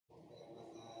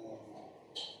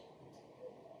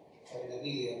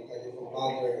Dani, ang kanyang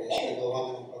father, is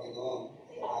nagawa ng Panginoon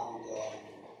around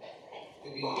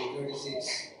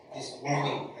 3:36 this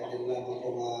morning. Kanyang lamang po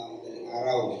madaling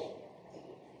araw.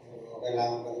 Pero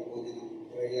kailangan pa rin po niya ng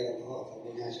prayer.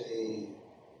 Sabi niya siya ay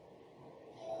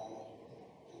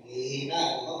nanghihina.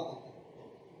 At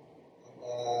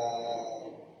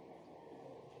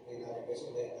may na-request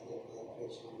ulit ang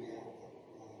preach mamaya.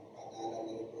 Pag-aalam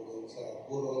na rin po doon sa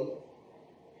Burol.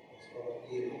 Mas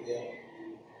probably mamaya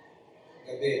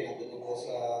gabi, nandun po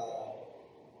sa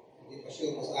hindi pa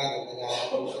sure kung saan,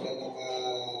 nag-aaral po sila ng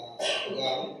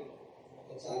lugar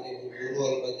kung saan ay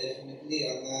Burol, but definitely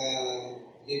ang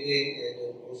living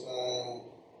doon po sa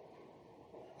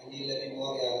Manila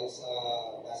Memorial sa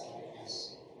Las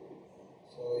Piñas.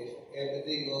 So if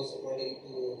everything goes according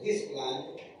to his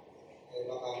plan,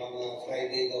 baka mga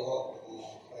Friday daw ho,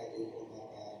 Friday po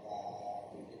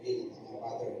makakabibigin ng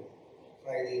Father,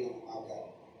 Friday ng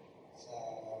umaga sa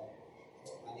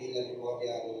Manila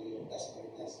Memorial, Las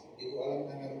Piñas. Hindi ko alam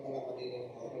na meron pala Manila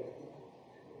Memorial.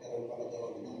 Meron pala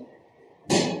daw na.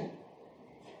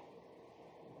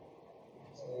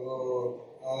 So,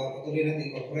 patuloy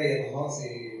natin mag-pray si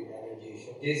Brother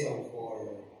Jason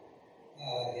for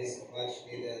his much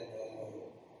needed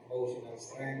emotional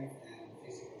strength and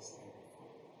physical strength.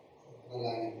 So,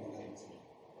 panalangin po natin sila.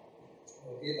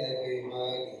 Okay, tayo ay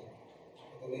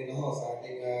patuloy na sa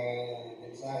ating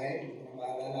mensahe. Hindi ko na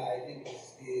maalala, I think this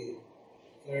is the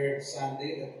third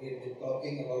Sunday that we've been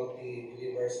talking about the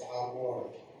believer's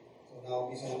armor. So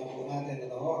na-umpisa na po natin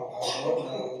ang armor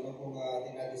na una pong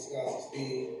tinadiscuss is the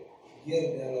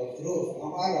girdle of truth.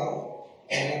 Ang araw,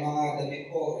 ang mga damit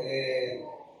po,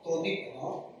 tunic,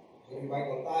 during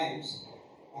Bible times,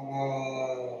 ang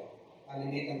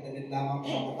kalimitang damit lamang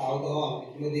ng mga tao doon,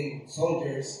 including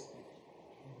soldiers.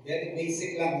 Very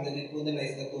basic lang, ang damit po nila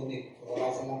is the tunic. So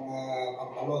wala silang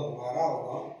pantalon ng araw,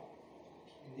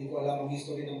 Hindi ko alam ang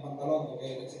history ng pantalon kung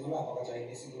kayo nagsimula, baka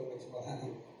Chinese siguro nagsimula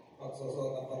ng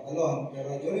pagsusot ng pantalon. Pero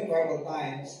during Bible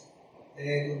times,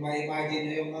 kung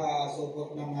ma-imagine nyo yung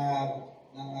supot ng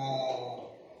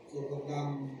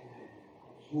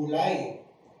gulay,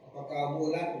 kapag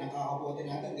umulan, nakakapote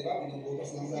natin, di ba?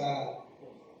 Binubutas lang sa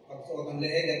pagsuot ng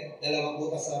leeg at dalawang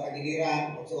butas sa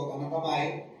tagiliran, pagsuot ng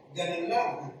kamay, ganun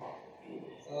lang.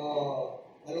 So,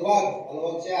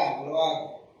 maluwag siya.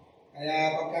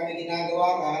 Kaya pag kami ginagawa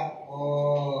ka, o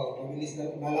mabilis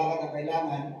na lakad na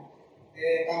kailangan,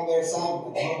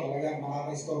 cumbersome, talagang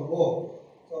makaka-istorbo.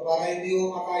 So para hindi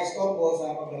mo maka-istorbo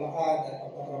sa paglalakad at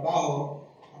pagtatrabaho,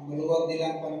 ang maluwag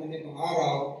nilang pananamit ng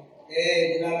araw,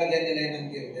 nilalagyan nila ng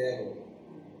girdle.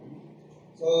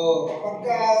 So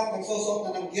kapag nagsusot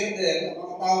na ng girdle, ang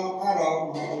mga tao ng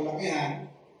araw, mga kalalakihan,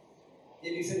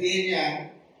 ibig sabihin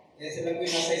niya, sila po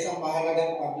nasa isang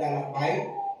mahalagang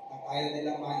paglalakbay, ayaw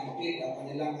nilang ma-impede ang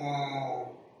kanilang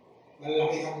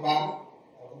malalaking hakbang.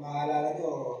 Kung maalala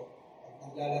nyo,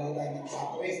 pag naglalaro tayo ng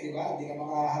sack race, di ba? Hindi ka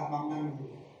makahakbang ng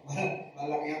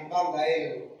malaking hakbang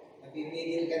dahil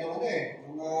napipigil ka ng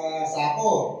ng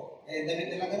sako. Damit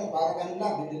nila ganun, parang ganun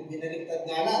lang, binaligtad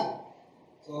nga lang.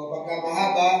 So pagka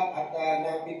mahaba at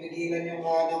napipigilan yung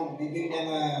ng bibig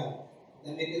ng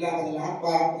damit nila ang kanilang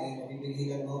hakbang,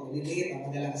 napipigilan mo, maliliit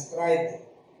ang kanilang stride.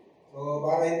 So,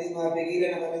 para hindi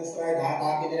mapigilan ang kanilang stride,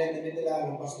 hatakin nila yung damit nila,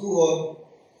 lampas tuhod,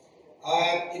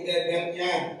 at i-belt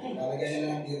yan. Lalagyan nila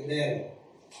ng girdle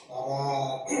para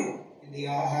hindi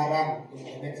haharang yung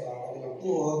damit sa kanilang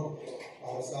tuhod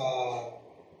para sa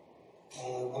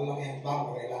malaking bang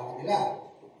na kailangan nila.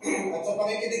 At sa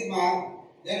pakikidigma,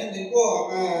 ganun din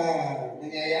po ang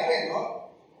nangyayari,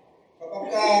 Kapag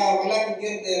wala ng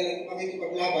girdle at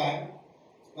pakikipaglaban,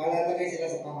 malalagay sila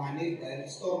sa pamanid dahil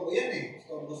istorbo yan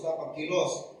istorbo sa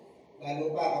pagkilos.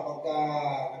 Lalo pa kapag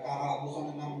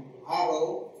nakakaabusan na ng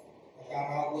araw,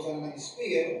 nakakaabusan na ng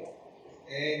spear,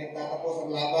 nagtatapos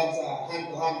ang laban sa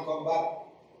hand-to-hand combat.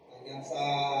 Hanggang sa,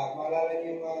 maalala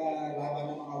niyo yung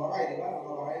laban ng mga waray, di ba?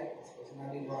 Mga waray,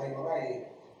 sinabing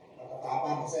waray-waray,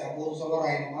 natatapan kasi abuso sa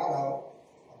waray ng araw,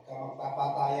 pagka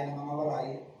magpapatayan ng mga waray,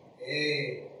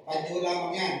 panyo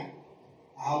lamang yan.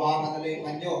 Hawakan na lang yung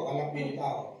panyo, walang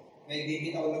bitaw. May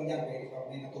bibitaw lang dyan,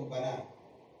 may natumba na.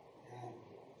 Yan.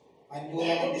 Panyo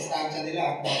lang ang distansya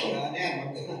nila.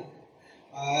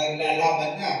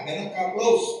 Maglalaban na. Ganun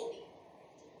ka-close.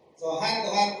 So,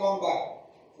 hand-to-hand combat.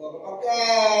 So, kapag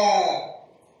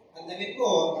ang damit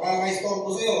mo, nakaka-istorbo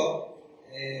sa'yo,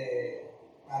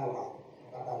 talo ka.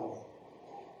 Natatalo ka.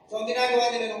 So, ang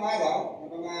ginagawa nila ng araw,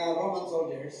 ng mga Roman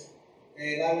soldiers,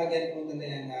 lalagyan po nila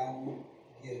yan ng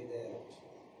girdle.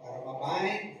 Para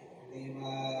mabind, hindi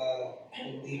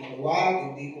maluwag,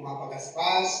 hindi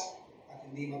pumapagaspas, at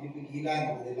hindi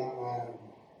mapipigilan ang kanilang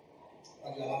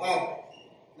paglalakad.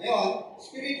 Ngayon,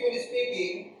 spiritually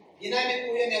speaking, ginamit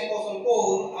po yan ni Apostle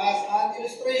Paul as an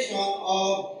illustration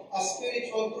of a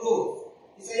spiritual truth.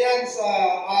 Isa yan sa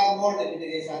armor na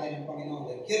binigay sa atin ng Panginoon,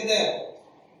 the girdle.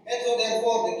 And so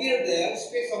therefore, the girdle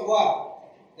speaks of what?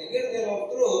 The girdle of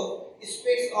truth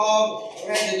speaks of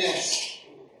readiness.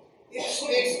 It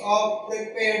speaks of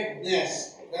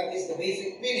preparedness. That is the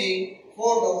basic meaning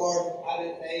for the word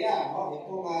aletheia. No?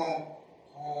 Itong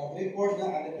Greek word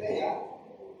na aletheia.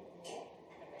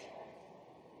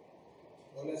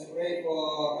 So let's pray for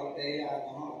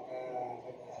aletheia. No?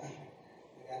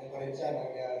 Nag-ano pa rin siya,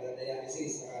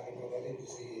 nag-dialysis sa ating kapatid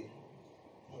si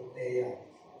aletheia.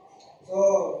 So,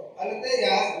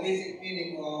 aletheia, the basic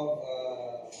meaning of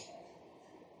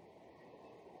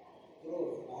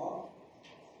truth, no?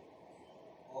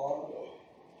 Or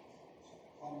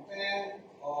content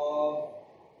of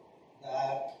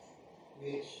that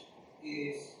which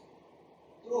is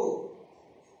true.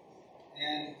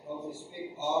 And it also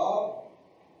speak of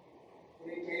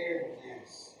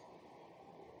preparedness.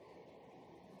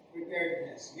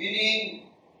 Preparedness, meaning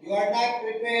you are not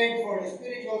prepared for the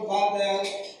spiritual battle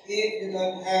if you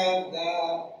don't have the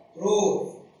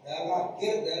truth, the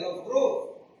girdle of truth.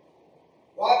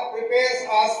 What prepares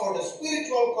us for the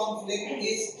spiritual conflict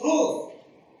is truth.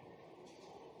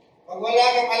 Pag wala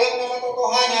kang alam na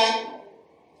katotohanan,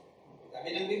 sabi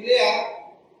ng Biblia,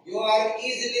 you are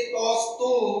easily tossed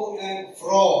to and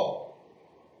fro.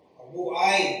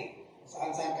 Pagbuhay,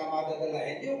 saan-saan ka madadala,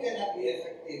 and you cannot be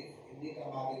effective. Hindi ka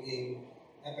magiging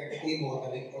epektibo sa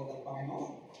lingkod ng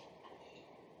Panginoon.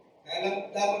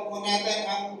 Kaya dapat po natin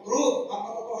ang truth, ang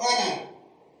katotohanan.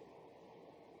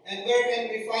 And where can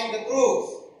we find the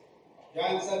truth?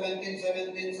 John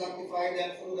 17:17, sanctify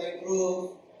them through thy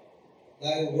truth.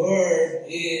 Thy word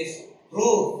is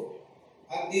truth.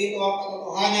 At dito ang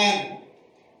katotohanan.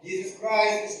 Jesus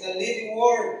Christ is the living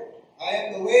word. I am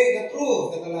the way, the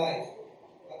truth, and the life.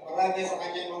 At marami sa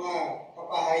kanyang mga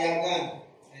kapahayagan.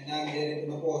 And nandiyan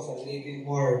na po sa living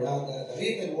word, the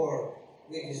written word,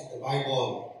 which is the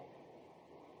Bible.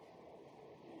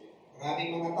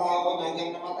 Maraming mga tao na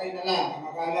hanggang namatay na lang, ang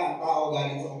akala ang tao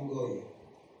galing sa unggoy.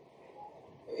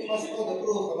 So we must know the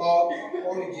truth about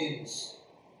origins.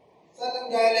 Saan ang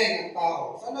galing ang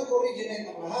tao? Saan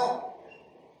nag-originate ang lahat?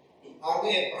 Are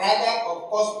we a product of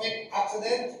cosmic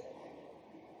accident?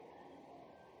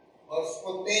 Or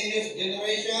spontaneous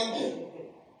generation?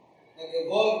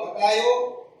 Nag-evolve ba tayo?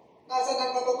 Nasaan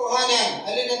ang katotohanan?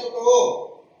 Alin ang totoo?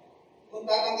 Kung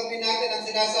tatanggapin natin ang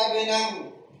sinasabi ng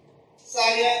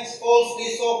science,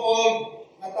 falsely so-called,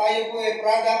 na tayo po ay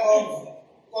product of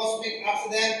cosmic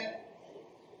accident,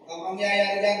 ang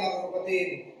mangyayari dyan, mga kapatid,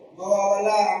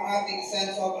 mawawala ang ating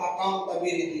sense of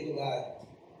accountability to God.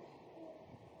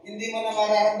 Hindi mo na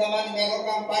mararamdaman na meron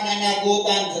kang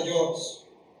pananagutan sa Diyos.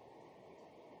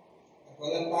 At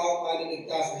walang tao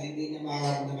maliligtas na hindi niya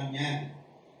mararamdaman yan.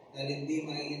 Dahil hindi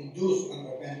ma-induce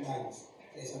ang repentance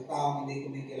sa isang taong hindi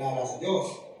kumikilala sa Diyos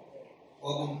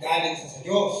o nanggaling sa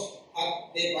Diyos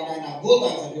at may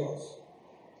pananagutan sa Diyos.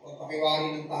 O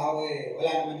pakiwari ng tao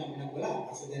wala naman niyang pinagwala.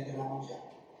 Aksidente lamang siya.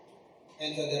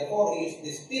 And so therefore, he is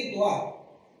destined to what?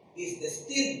 He is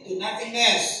destined to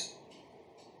nothingness.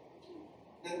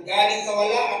 Nanggaling sa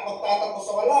wala at magtatapos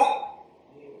sa wala.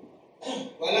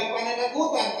 Walang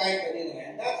pananagutan kahit kanino.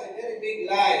 And that's a very big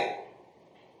lie.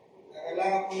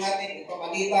 Kailangan po natin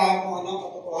ipamalita kung anong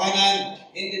katotohanan.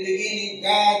 In the beginning,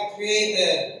 God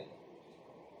created.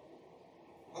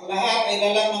 Ang lahat ay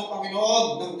lalang ng Panginoon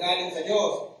nang galing sa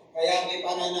Diyos. Kaya may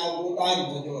pananagutan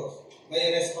sa Diyos.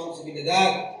 May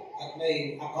responsibilidad at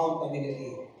may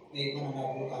accountability. May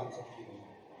pananagutan sa Panginoon.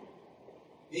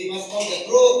 We must know the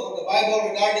truth of the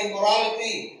Bible regarding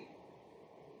morality.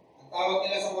 Ang tawag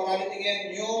nila sa morality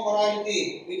ngayon, new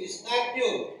morality, which is not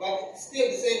new, but it's still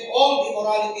the same old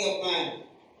immorality of man.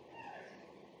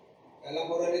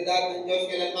 Kailang moralidad ng Diyos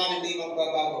kailanman hindi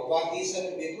magbabago. What is said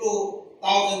to be true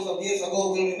thousands of years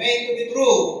ago will remain to be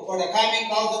true for the coming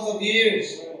thousands of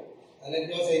years. Dahil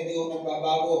Diyos ay hindi ko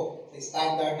nagbabago sa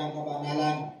standard ng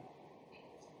kabanalan,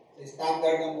 sa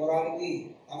standard ng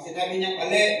morality. Ang sinabi niya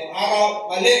mali noong araw,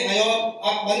 mali ngayon,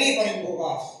 at mali pa rin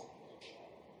bukas.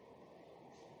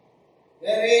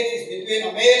 Marriage is between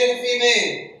a male and female.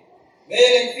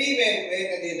 Male and female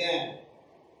created in them.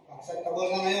 Acceptable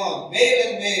na ngayon. Male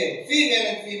and male. Female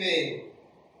and female.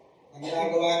 Ang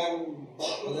ginagawa ng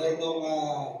modernong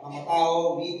mga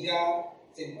tao, media,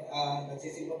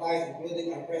 nagsisympathize,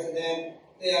 including our president,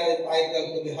 they are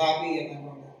entitled to be happy. Yan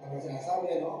ang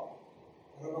sinasabi, ano?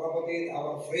 Pero mga kapatid,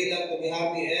 our freedom to be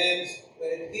happy ends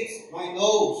when it hits my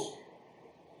nose.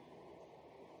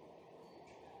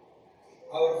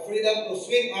 Our freedom to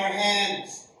swing our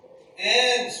hands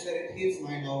And Spirit hits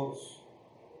my nose.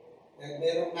 Kaya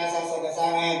merong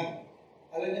nasasagasaan.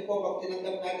 Alam niyo po, pag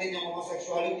tinanggap natin yung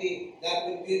homosexuality, that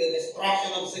will be the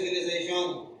destruction of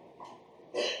civilization.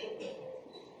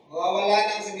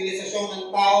 Mawawala ng sibilisasyon ng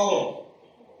tao.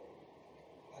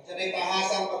 At yan ay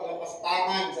tahasang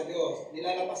paglapastangan sa Diyos.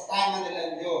 Nilalapastangan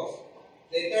nila ang Diyos.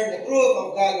 They turn the truth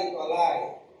of God into a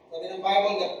lie. Sabi ng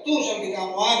Bible, the two shall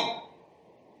become one.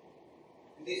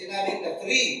 Hindi sinabing the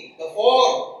three, the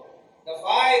four, the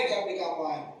five shall become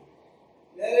one.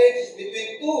 Marriage is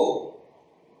between two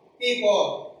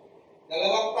people.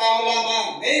 Dalawang tao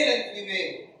lamang, male and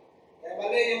female. Kaya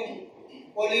mali yung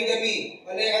polygamy.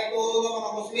 Mali ang turo ng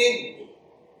mga Muslim.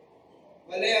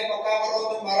 Mali ang pagkakaroon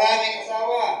ng maraming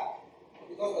asawa.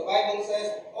 Because the Bible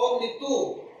says, only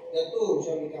two, the two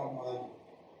shall become one.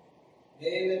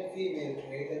 Male and female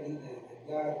created in them. And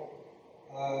God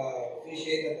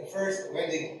officiated the first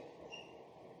wedding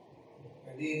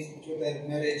when He instituted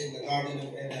marriage in the Garden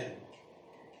of Eden.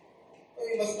 So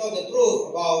you must know the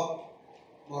truth about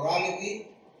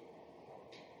morality,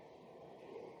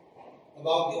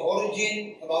 about the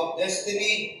origin, about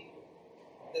destiny,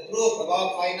 the truth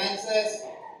about finances,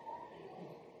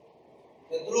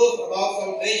 the truth about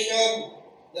salvation,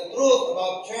 the truth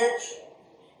about church.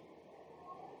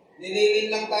 Nililin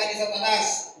lang tayo ni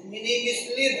Satanas.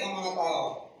 Minimislead ang mga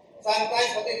tao.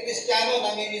 Sometimes pati Kristiyano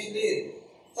nami-mislead.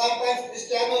 Sometimes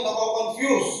Kristiyano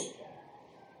nako-confuse.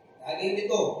 Dahil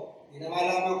dito, hindi na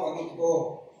malaman kung ano ito.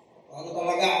 Kung ano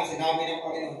talaga ang sinabi ng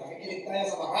Panginoon. Nakikinig tayo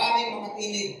sa maraming mga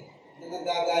tinig na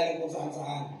nagdagaling kung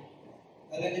saan-saan.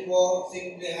 Alam niyo po,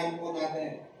 simplihan po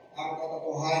natin. Ang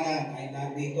katotohanan ay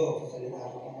nandito sa salita ng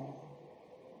Panginoon.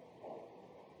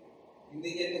 Hindi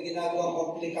niya ito ginagawang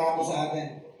komplikado sa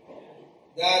atin.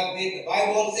 God made the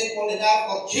Bible simple enough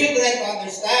for children to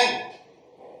understand.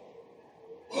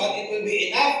 But it will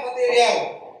be enough material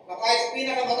na kahit sa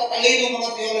pinakamatatalino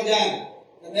mga theologian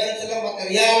na meron silang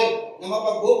material na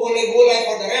mapagbubulay-bulay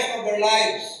for the rest of their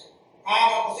lives.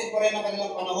 Kakapusin pa rin ang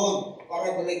kanilang panahon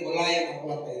para bulay-bulayan ang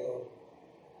aklat na ito.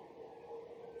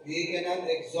 We cannot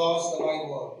exhaust the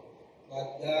Bible,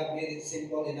 but God made it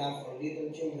simple enough for little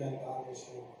children to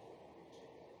understand.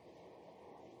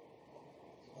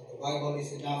 The Bible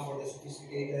is enough for the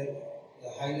sophisticated, the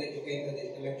highly educated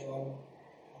intellectual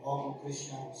among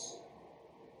Christians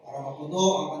para mapuno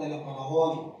ang kanilang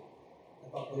panahon na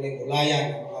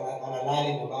pagkulay-kulayan ang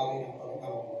malalalim na bagay ng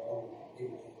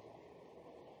Biblia.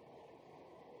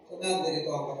 So nandito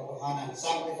ang katotohanan.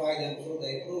 Sanctify them through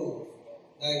thy truth.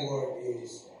 Thy word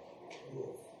is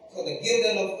truth. So the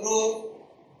girdle of truth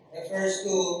refers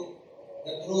to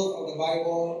the truth of the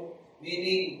Bible,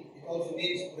 meaning it also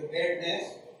means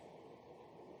preparedness.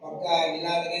 Pagka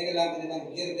nilalagay nila ang kanilang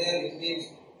girdle, it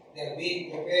means they're being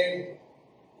prepared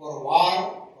for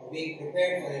war, or being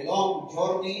prepared for a long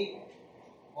journey,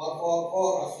 or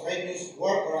for a strenuous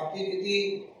work or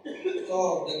activity.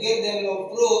 So, the girdle of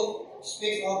truth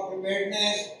speaks of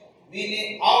preparedness,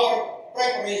 meaning our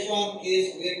preparation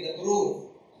is with the truth.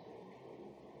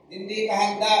 Hindi ka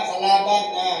handa sa laban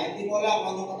na hindi mo alam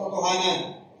anong katotohanan.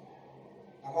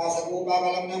 Nakasagupa ka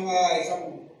lang ng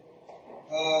isang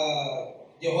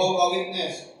Jehovah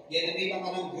Witness, ginamitan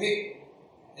ka ng Greek,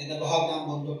 nabahag ng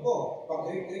mundo po. Pag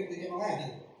Greek, hindi nyo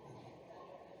mga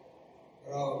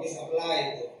pero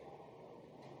misapplied.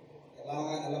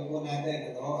 Kailangan alam po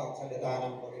natin ito ang salita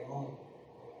ng Panginoon.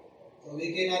 So we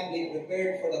cannot be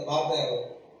prepared for the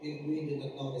battle if we do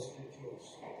not know the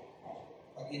Scriptures.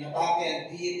 Pag inatake ang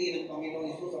deity ng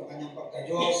Panginoong Isus, ang kanyang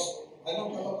pagka-Diyos,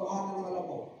 anong katotohanan ang alam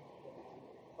mo?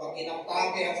 Pag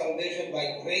inatake ang salvation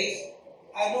by grace,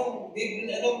 anong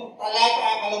talata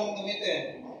ang alam mong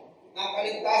gamitin? Na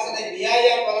kaligtasan ay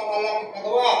biyaya palang malangit na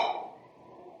gawa.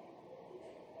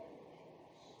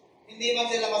 Hindi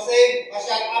man sila masave,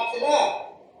 ma-shut up sila.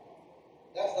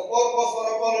 That's the purpose for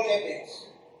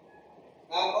apologetics.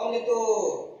 Not only to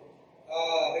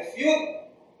refute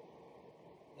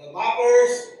the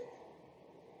mockers,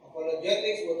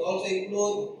 apologetics would also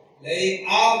include laying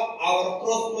out our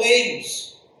truth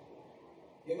claims.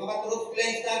 Yung mga truth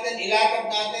claims natin,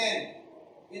 ilatag natin.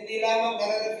 Hindi lamang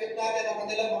nare-reflect natin ang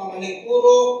kanilang mga maling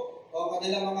puro o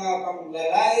kanilang mga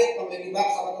panglalait, panglilibak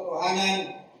sa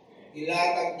katotohanan.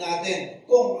 Ilatag natin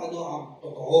kung ano ang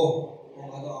totoo, kung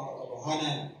ano ang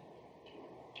katotohanan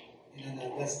in an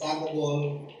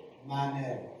understandable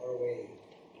manner or way.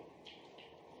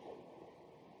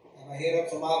 Mahirap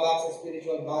sumabak sa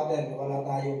spiritual battle na wala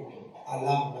tayong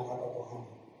alam na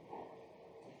katotohanan.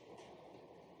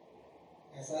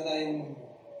 Kaya sana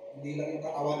hindi lang yung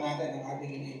katawan natin ang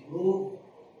ating in-improve,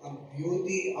 ang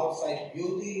beauty, outside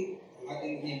beauty, ang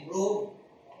ating in-improve.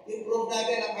 Improve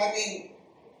natin ang ating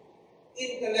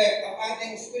intellect, ang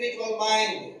ating spiritual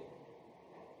mind.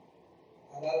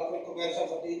 Alala ko yung commercial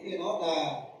sa TV, no, na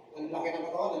ang laki ng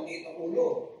katawan, ang liit ng ulo.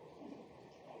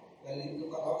 Dahil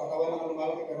yung katawan lang ang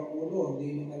lumalaki, pero ang ulo,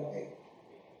 hindi yung malaki.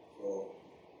 So,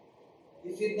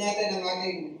 i-feed natin ang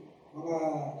ating mga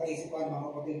kaisipan, mga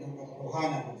kapatid ng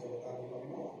katotohanan ng salita ng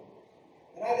Panginoon.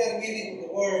 Another meaning of the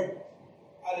word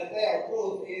aletheia,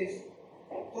 truth, is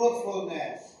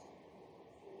truthfulness.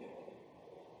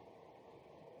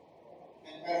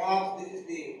 And perhaps this is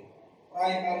the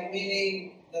primary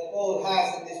meaning that Paul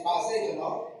has in this passage,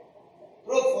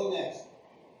 truthfulness.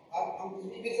 At ang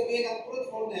ibig sabihin ng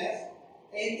truthfulness,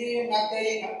 hindi yung not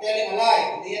telling a lie.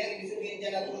 Hindi yan ang ibig sabihin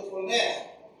dyan ng truthfulness.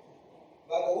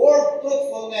 But the word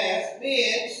truthfulness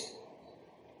means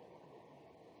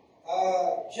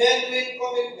genuine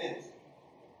commitment.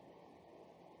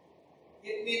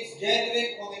 It means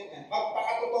genuine commitment.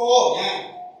 Pagpakatotoo, yan.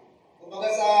 Kumbaga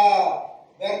sa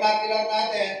vernacular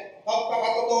natin,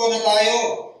 pagpakatotoo na tayo.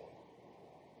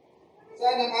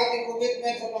 Saan ang ating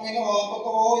commitment sa Panginoon,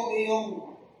 totoo,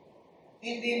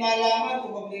 hindi malaman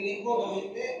kung maglilingkod o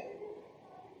hindi.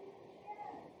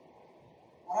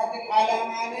 Ang ating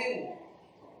alanganin.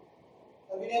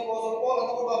 Sabi ni Apostle Paul,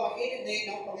 ano ko ba, mainit din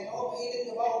ng Panginoon? Mainit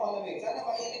ka ba o malamig? Sana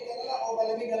mainit ka na lang o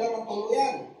malamig na lang ng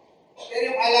tuluyan. Pero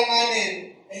yung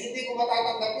alanganin, hindi ko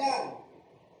matatanggap yan.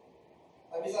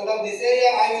 Sabi sa Laodicea,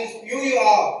 I will spew you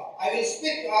out. I will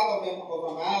spit you out of my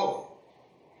mouth.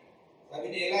 Sabi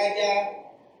ni Elijah,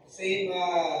 same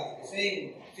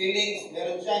feelings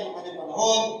meron siya ng kanyang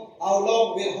panahon. How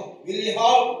long will you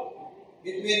hold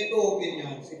between two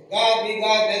opinions? If God be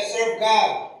God, let's serve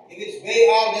God. If it's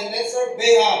Baal, then let's serve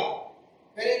Baal.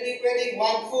 Pero hindi pwedeng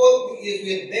one foot is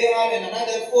with Baal and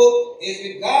another foot is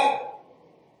with God.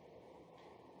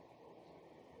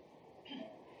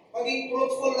 Maging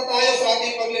truthful na tayo sa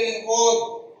ating paglilingkod.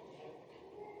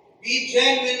 Be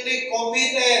genuinely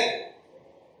committed.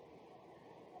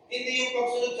 Hindi yung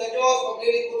pagsunod sa Diyos,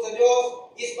 paglilingkod sa Diyos,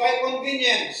 is by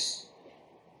convenience.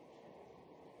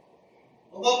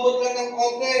 Umambod lang ng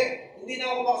konti, hindi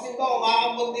na ako maksimba,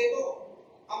 umaambod dito.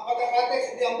 Ang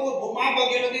pagkakatext, hindi ambod,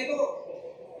 bumabagyo na dito.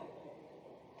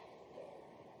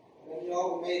 Alam niyo,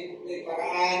 kung may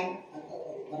paraan,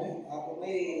 kung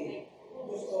may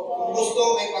gusto,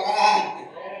 may paraan.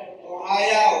 Kung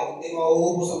ayaw, hindi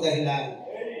mauubos ang dahilan.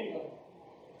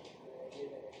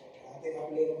 Ating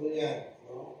applicable yan.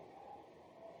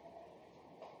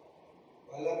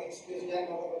 Walang excuse yan,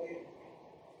 mga kapatid.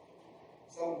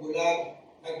 Isang bulag,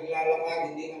 naglalakad,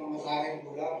 hindi na mamasahin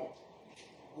bulag.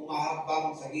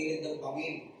 Umahakbang sa gilid ng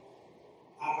bangin.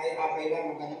 Akay-akay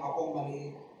lang ang kanyang apong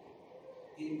maliit.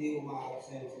 Hindi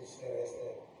umaaksen si Sister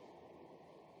Esther.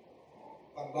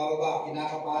 Pagbababa,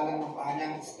 kinakapalan ng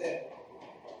kanyang step.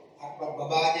 At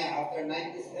pagbaba niya, after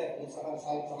 90 steps, sa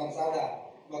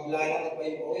kalsada, maglalakad pa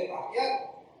yung pauwi, paakyat.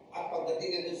 At pagdating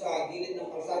niya doon sa gilid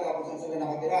ng kalsada, kung saan sila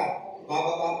nakatira,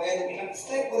 bababa pa yan ng ilang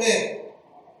step ulit.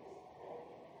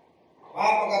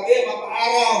 Mapagabi,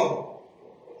 mapaaraw.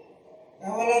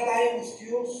 Na wala tayong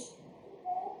excuse.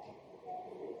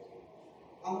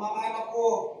 Ang mga anak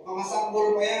ko, mga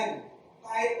sanggol pa yan.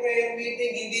 Kahit prayer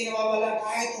meeting, hindi nawawala,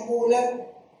 kahit umulan.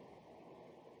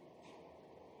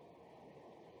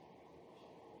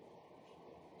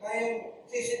 Kahit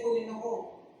sisipunin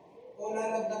ako, o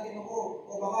lalagnatin ako,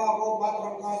 o baka ako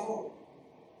matrangkaso.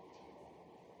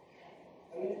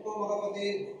 Alam niyo po mga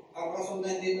kapatid, ang rason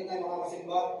na hindi na tayo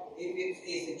makakasimba, if it's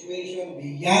a situation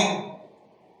beyond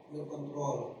your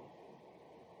control.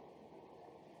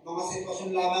 Mga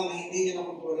sitwasyon lamang na hindi nyo na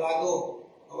kontrolado,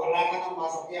 na wala ka ng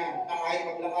masakyan, na kahit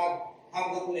maglakad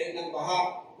hanggang ulit ng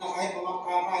baha, na kahit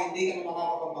mamangka ka, hindi ka na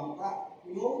makakapagbangka.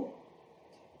 Yun.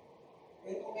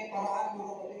 Pero kung may paraan mga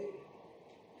kapatid,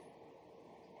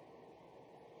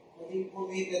 maging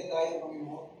committed tayo,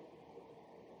 Panginoon.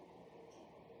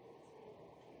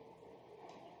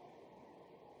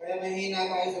 Kaya mahina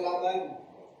tayo sa laban.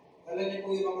 Alam niyo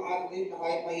po yung mga athlete na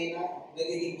kahit mahina,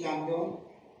 nagiging champion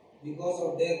because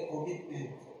of their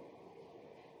commitment.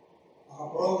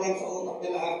 Naka-program sa utak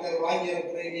nila after 1 year of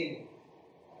training.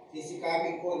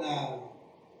 Sisikapin ko na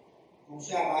kung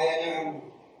siya kaya niya ang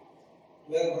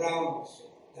 12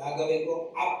 rounds, gagawin ko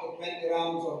up to 20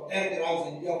 rounds or 30 rounds,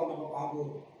 hindi ako napapagod.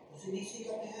 So,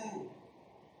 sinisikap na yan.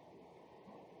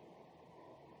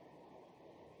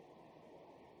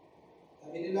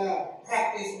 Sabi nila,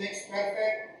 practice makes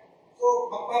perfect. So,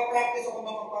 magpa-practice ako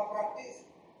na magpa-practice.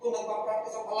 Kung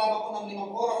nagpa-practice ang kalaban ko ng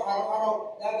 5 oras araw-araw,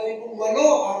 gagawin kong 8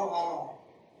 araw-araw.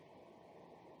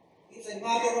 It's a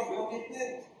matter of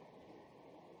commitment.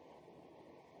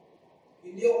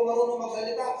 Hindi ako marunong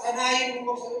magsalita. Sanayin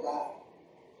mo magsalita.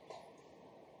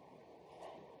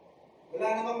 Wala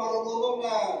namang marunong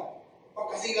na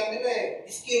pagkasilang nila eh.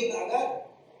 Skill na agad.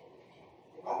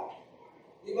 Diba?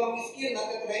 Di ba ang skill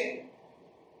natatrain?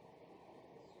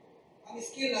 Ang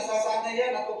skill, nasasanay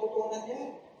yan, natututunan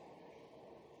yan.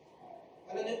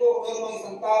 Alam niyo po, kung meron mga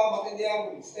isang tao, matindi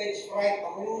ang stage fright,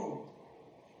 ako yun.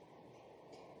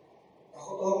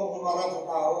 Takot ako humarap sa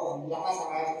tao, ang lakas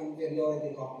ang aking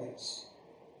inferiority complex.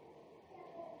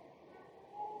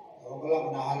 Ewan ko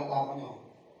lang, nahalata ko niyo.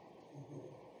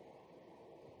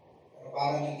 Pero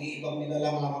parang nag-iibang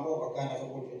nilalang lang ako pagka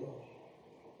nasa pulpito.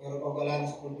 Pero pag wala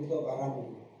na sa pulpito,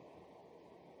 parang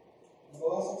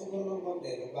nabawasan siguro ng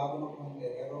konti, nagbago ng konti,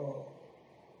 pero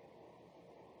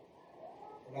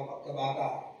wala pagkabata.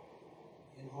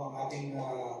 Yun ho ang ating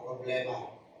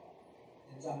problema.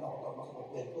 Minsan takot ako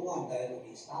makapagkwentuhan dahil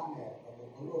nag-i-stammer,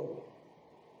 nagugulo.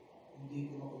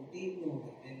 Hindi ko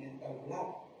na-continue, nag-mental block.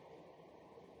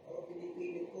 Pero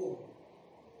pinipilit ko.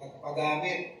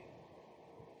 Pagpagamit.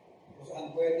 Kung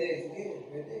saan pwede, sige,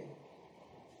 pwede.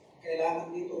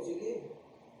 Kailangan dito, sige.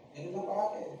 Ganun lang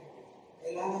parate.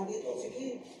 Kailangan dito,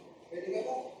 sige. Pwede ka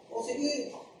ba? O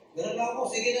sige. Ganun lang ako,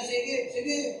 sige na sige.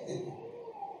 Sige.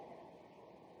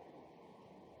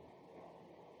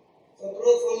 So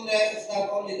truthfulness is not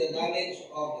only the knowledge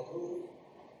of the truth,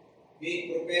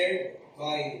 being prepared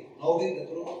by knowing the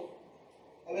truth.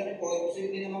 Alam niyo po,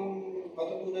 imposible namang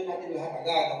patutunan natin lahat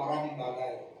agad ang maraming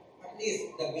bagay. At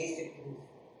least the basic truth.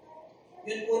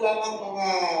 Yun po lamang mga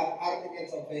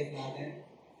articles of faith natin.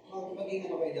 Maging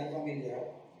ano kayo dyan,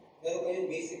 familiar. Meron kayong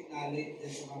basic knowledge din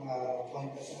sa mga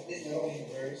pointers. At least meron kayong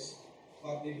verse.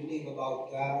 What we believe about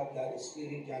God, God is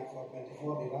Spirit, John 4:24,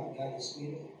 di ba? God is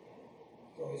Spirit.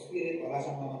 So, Spirit, wala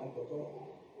siyang naman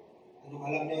nagtotoo. Anong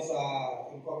alam niyo sa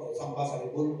samba sa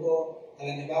rebulto?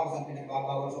 Alam niyo ba kung saan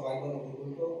pinagbabawal sa Bible ang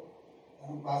rebulto?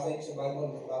 Anong passage sa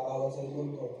Bible nagbabawal sa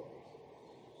rebulto?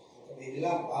 Sabihin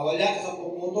nila, bawal yan sa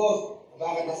 10 utos.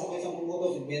 Bakit nasa may 10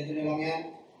 utos? Invento nyo lang yan.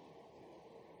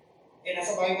 Eh,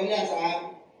 nasa Bible yan.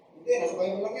 Saan? Hindi, nasa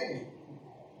Bible lang yan eh.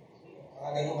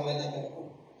 Ganun pala niya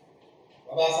ganun.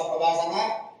 Pabasa nga.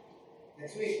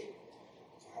 Next week.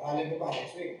 Aralin ko pa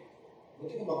next week.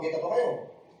 Buti kung magkita pa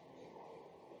kayo.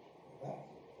 Diba?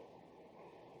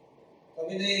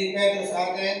 Sabi ni Pedro sa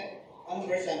atin, ano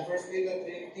verse yan? 1 Peter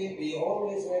 3:15, be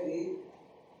always ready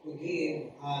to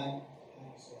give an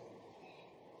answer.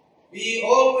 Be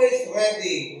always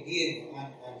ready to give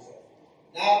an answer.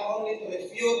 Not only to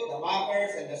refute the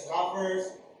mockers and the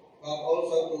scoffers, but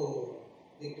also to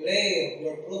declare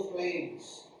your truth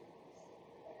claims.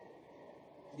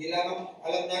 Hindi lang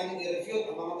alam natin i-refute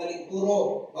ang mga maling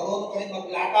turo. Marunong ka rin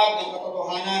maglatag ng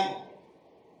katotohanan.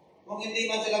 Kung hindi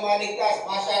man sila maligtas,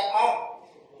 ma-shut up.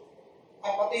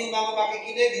 At pati yung mga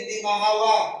makikinig, hindi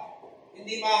mahawa.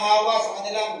 Hindi mahawa sa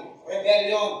kanilang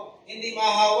rebellion. Hindi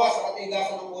mahawa sa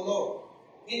katigasan ng ulo.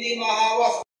 Hindi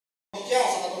mahawa sa siya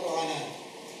sa katotohanan.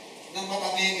 Nang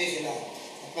matameme sila.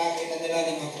 At makita nila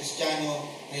ng mga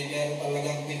Kristiyano ay meron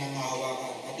talagang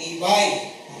pinanghahawakan.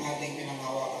 Matibay ang ating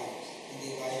pinanghahawakan.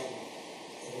 Hindi kaya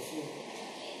i-refute.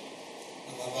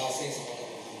 Nakabase sa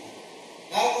katotohanan.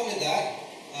 Not only that,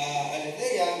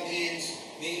 aletheia means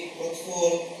being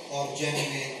truthful or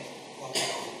genuine or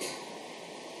committed.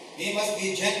 We must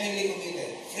be genuinely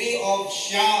committed, free of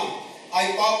sham,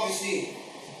 hypocrisy.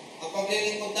 Ang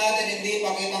paglilingkod natin, hindi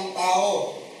pakitang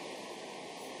tao.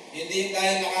 Hindi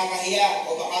dahil nakakahiya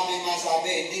o baka may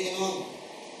masabi. Hindi ganun.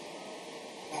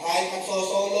 Na kahit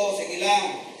magsosolo, sige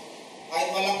lang. Kahit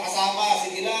walang kasama,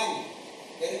 sige lang.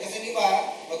 Pero kasi di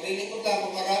ba, paglilingkod lang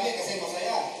kung marami kasi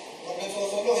masaya. Pag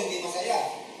nagsosolo, hindi masaya.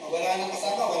 Pag wala nang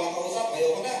kasama, walang kausap,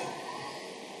 ayoko na.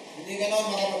 Hindi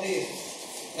ganun mga kapatid.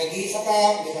 Nag-iisa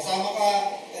ka, may kasama ka,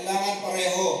 kailangan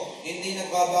pareho. Hindi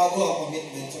nagbabago ang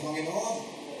commitment sa Panginoon.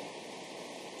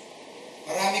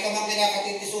 Marami ka mang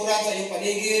kinakatitisuran sa iyong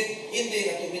paligid, hindi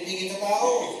ka tumitingin sa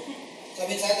tao.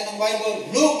 Sabi sa atin ng Bible,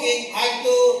 looking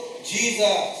unto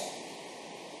Jesus.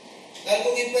 Dahil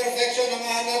kung imperfection ang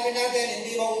hahanapin natin,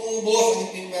 hindi mauubos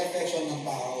ang imperfection ng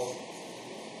tao.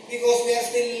 Because we are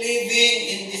still living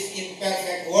in this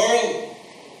imperfect world.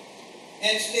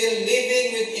 And still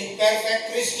living with imperfect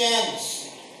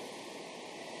Christians.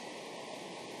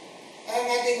 Ang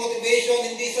ating motivation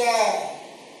hindi sa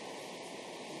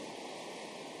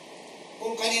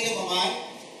kung kanino pa man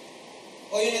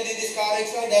o yung nadi-discourage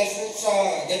ka dahil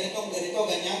sa ganito,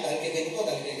 ganyan, dahil kay ganito,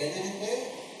 dahil kay ganyan, hindi.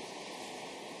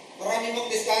 Marami mong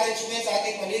discouragement sa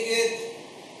ating paligid.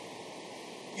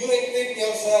 You equip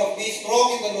yourself, be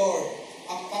strong in the Lord.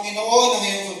 Ang Panginoon ang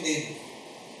iyong sundin.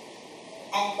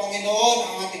 Ang Panginoon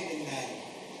ang ating tingnan.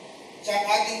 Siya ang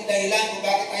ating dahilan kung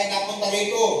bakit tayo napunta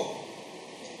rito.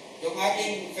 Yung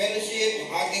ating fellowship,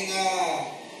 yung ating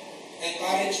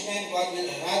encouragement, one with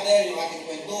another, yung ating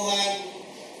kwentuhan.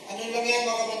 Ano lang yan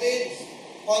mga kapatid?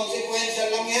 Consequential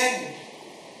lang yan.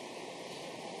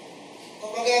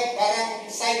 Kumbaga, parang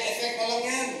side effect na lang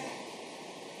yan.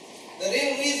 The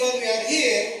real reason we are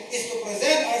here is to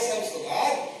present ourselves to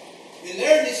God. We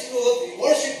learn His truth, we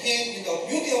worship Him in the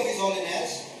beauty of His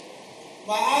holiness.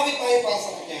 Maawit tayo para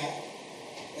sa Kanya.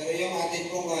 Pero yung ating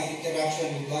pong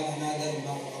interaction with one another,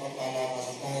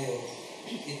 makakapagpalakasan tayo,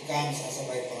 it comes as a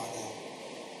byproduct.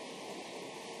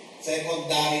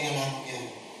 Secondary na lamang yan.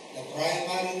 The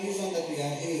primary reason that we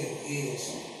are here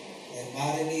is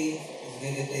primarily to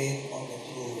meditate on the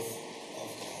truth of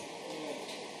God.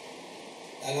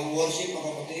 Dalang worship, mga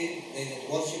kapatid, they that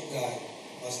worship God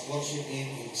must worship Him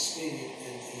in spirit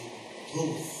and in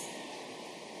truth.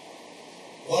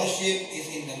 Worship is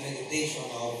in the meditation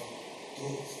of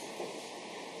truth.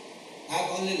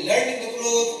 Not only learning the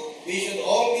truth, we should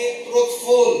all be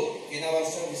truthful in our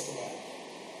service to God.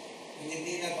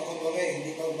 Hindi na pakunwari,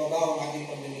 hindi pagbabaw ang ating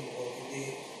paglilingkod,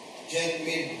 hindi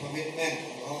genuine commitment.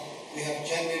 We have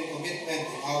genuine commitment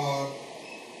in our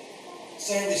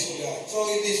service to God. So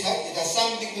it has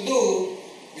something to do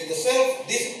with the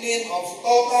self-discipline of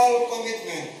total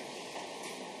commitment.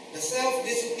 The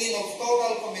self-discipline of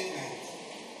total commitment.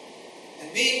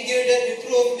 And being girded with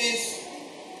truth means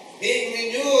being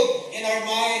renewed in our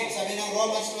mind. Sabi ng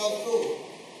Romans 12:2.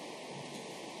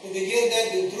 To be girded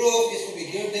with truth is to be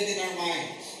girded in our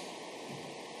minds.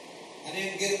 Ano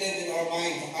yung girded in our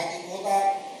minds? Ang ating utak,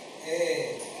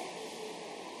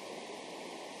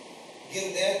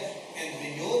 girded and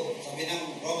renewed. Sabi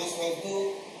ng Romans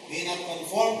 12:2, be not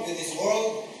conformed with this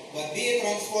world, but be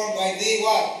transformed by the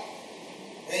what?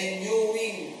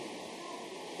 Renewing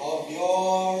of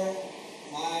your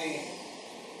mind.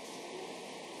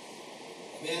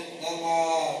 Sabi ng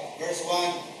verse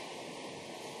 1,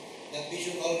 that we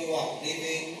should all be what?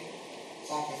 Living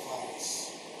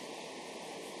sacrifice.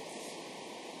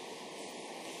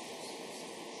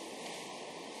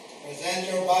 Present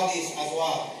your bodies as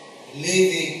what?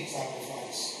 Living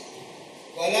sacrifice.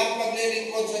 Walang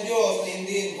paglilingkod sa Diyos na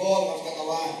hindi involved ang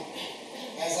katawan.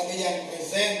 Kaya sabi niyan,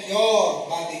 present your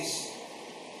bodies.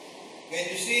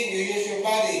 When you sing, you use your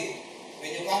body.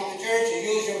 When you come to church,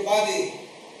 you use your body.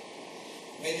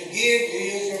 When you give, you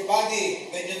use your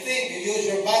body. When you think, you use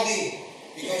your body.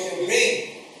 Because your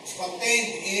brain is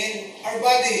contained in our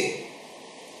body.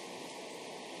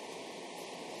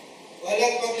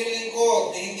 Walang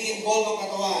paglilingkod na hindi involved ang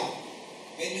katawan.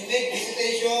 When you make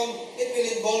visitation, it will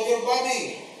involve your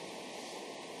body.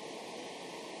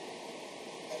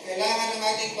 At kailangan ng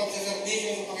ating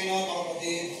pagsaservisyo sa Panginoon, mga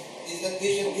kapatid, is that we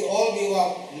should all be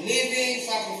what? Living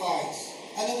sacrifice.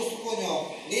 Ano gusto po nyo?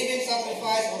 Living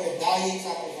sacrifice or a dying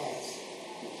sacrifice?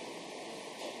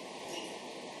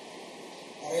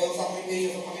 Parehong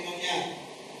sakripisyo sa Panginoon yan.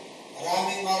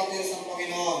 Maraming martyrs ng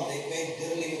Panginoon, they paid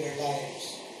dearly with their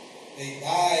lives. They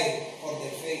died for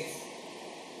their faith.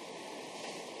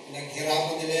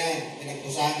 Pinaghirapan nila yan.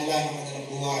 Pinagdusahan nila ng kanilang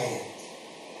buhay.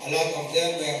 A lot of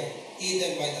them were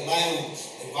eaten by the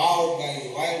lions, devoured by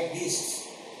wild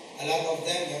beasts. A lot of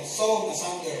them were sown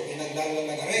asunder,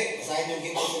 pinaglalagari. Basahin yung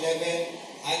Hebrews 11,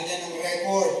 andyan ang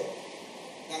record.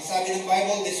 Nang sabi ng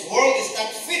Bible, this world is not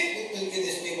fit with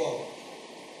these people.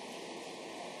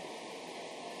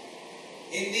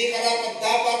 Hindi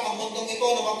karapat-dapat ang mundong ito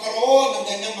na magkaroon ng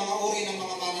ganyang mga uri ng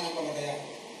mga mananampalataya.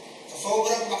 Sa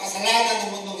sobrang makasalanan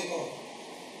ng mundong ito.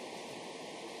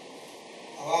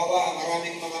 Kawawa ang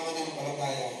maraming mga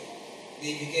mananampalataya.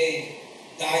 They became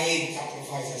dying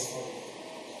sacrifices for God.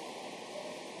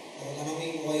 Pero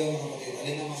tanongin ko kayo mga kapatid,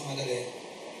 alin ang mas madali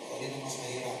o alin ang mas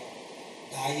mahirap?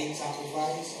 Dying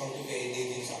sacrifice or to be a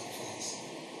living sacrifice?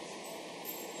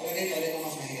 Alin ang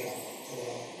mas mahirap?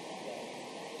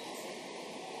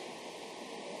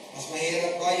 Mas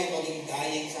mahirap ba yung maging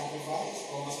dying sacrifice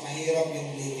o mas mahirap yung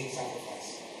living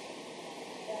sacrifice?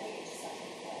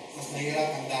 Mas mahirap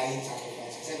ang dying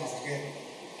sacrifice kasi masakit.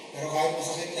 Pero kahit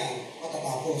masakit yan,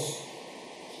 matatapos.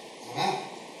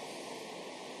 Tama?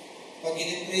 Pag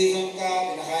in-prison ka,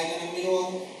 pinakain ka ng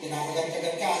milon,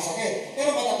 pinakagat-kagat ka, ang sakit.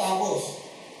 Pero matatapos.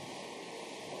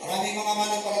 Maraming mga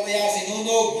mananampalataya,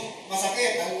 sinunog,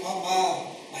 masakit,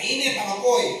 mainit ang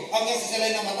apoy, hanggang sa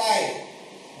sila'y namatay.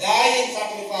 Dying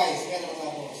sacrifice, kaya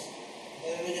natatapos.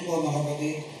 Pero niyo po mga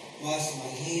kapatid, mas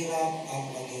mahirap ang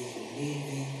maging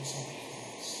living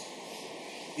sacrifice.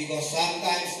 Because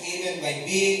sometimes even by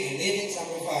being a living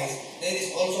sacrifice, there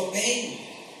is also pain.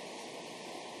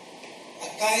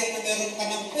 At kahit na meron ka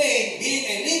ng pain, being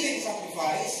a living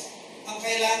sacrifice, ang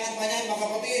kailangan pa niyan, mga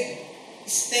kapatid,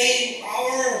 staying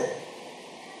power.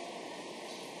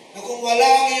 Na kung wala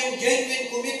ang iyong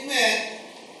genuine commitment,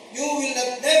 you will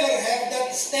not never have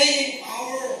that staying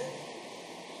power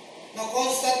na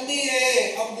constantly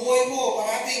ang buhay mo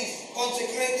parating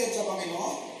consecrated sa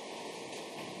Panginoon.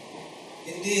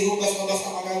 Hindi ho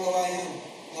basta-basta magagawa yan.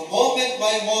 Na moment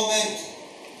by moment,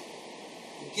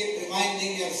 you keep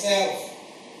reminding yourself,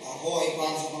 ako ay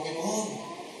para sa Panginoon.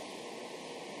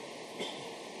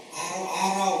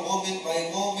 Araw-araw, moment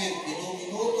by moment,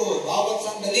 minuto, bawat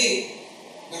sandali,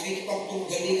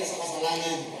 nakikipagtunggali ka sa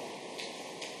kasalanan.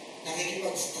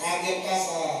 Nakikipag-struggle ka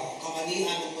sa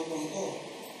kamalian ng mundo ito.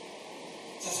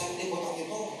 Sa sanlibutan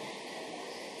ito.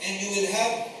 And you will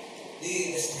have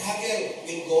the struggle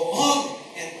will go on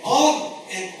and on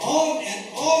and on and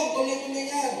on. Tuloy-tuloy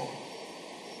yan.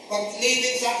 Pag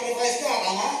living sacrifice ka,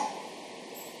 tama?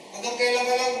 Hanggang kailan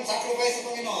ka lang sacrifice sa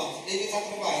Panginoon? Living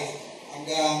sacrifice.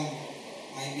 Hanggang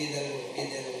my middle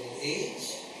age.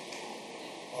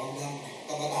 O hanggang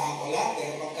kabataan ko lang.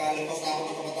 Pero pagkalabas na ako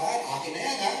ng kabataan, akin na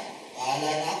yan ha. Pahala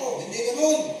na ako. Hindi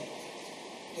ganun.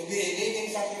 To be a living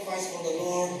sacrifice for the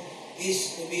Lord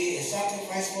is to be a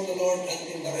sacrifice for the Lord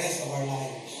until the rest of our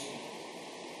lives.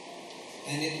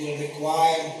 And it will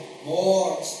require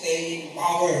more staying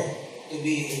power to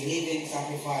be a living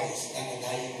sacrifice than a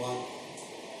dying one.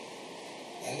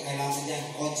 Dahil kailangan dyan,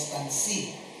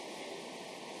 constancy.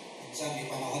 Minsan may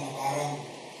panahon na parang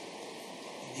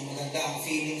hindi maganda ang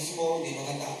feelings mo, hindi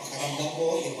maganda ang pakaramdam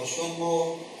mo, emosyon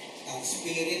mo, ang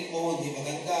spirit mo, hindi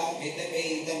maganda. May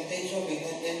temptation, may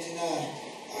tendency na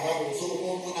parang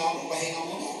suko muna ako, pahinga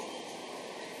muna.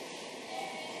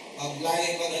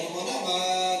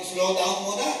 Mag-slow down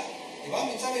muna. Diba?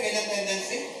 Minsan may ganyan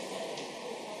tendency.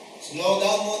 Slow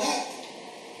down muna.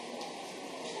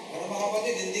 Pero mga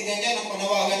kapatid, hindi ganyan ang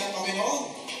panawagan ng Panginoon.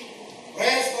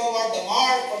 Press toward the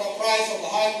mark for the prize of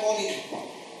the high calling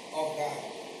of God.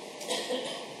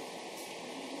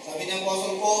 Sabi ng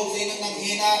Apostle Paul, sino nang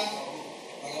hina?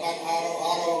 Pagamat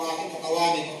araw-araw ang aking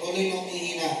katawan, patuloy na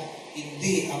umihina,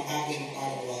 hindi ang aking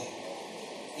karawal.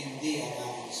 Hindi ang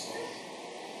aking spirit.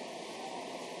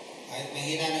 Kahit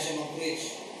mahina na siya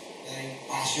mag-preach, dahil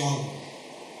passion.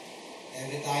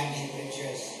 Every time he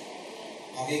preaches,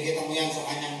 makikita mo yan sa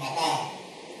kanyang mata.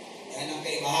 Yan ang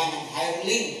kaibahan ng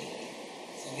hireling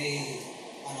sa may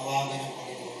panawagan ng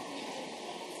Panginoon.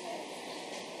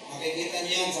 Makikita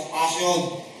niyo yan sa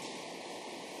passion.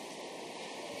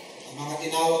 Ang mga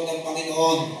tinawag ng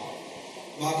Panginoon,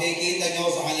 makikita niyo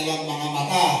sa kanilang mga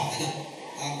mata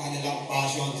ang kanilang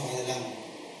passion, sa kanilang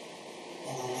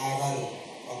pangangaral,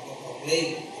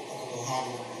 pagpaproclaim, ang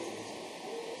katotohanan ng Panginoon.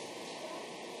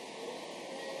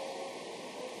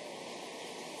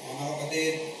 Mga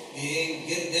kapatid, being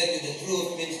girded with the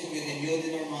truth means to be renewed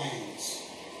in our minds.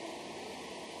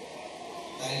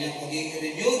 Dahil yung pagiging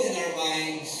renewed in our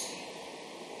minds,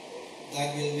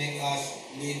 that will make us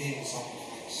living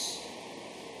sacrifice.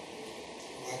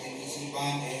 Ang ating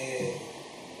isipan,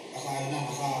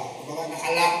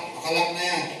 nakalak na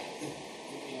yan.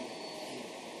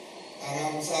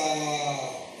 Parang sa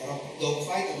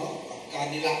dogfight,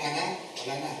 pagka nilak ka na,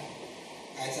 wala na.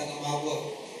 Kahit saan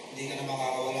umabot, hindi ka na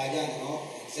makakawala dyan,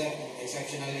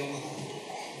 exceptional yung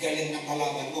galing ng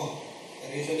kalaban mo.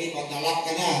 Pero usually, pag nalak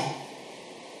ka na,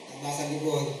 ang nasa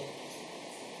likod,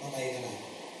 patay ka na.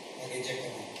 Mag-eject ka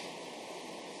na.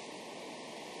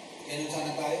 Ganun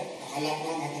sana tayo. Nakalak na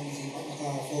ang ating isipan,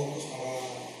 naka-focus para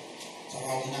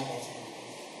sarado na para sa mga.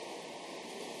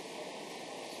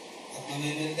 At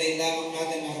mamimaintain lamang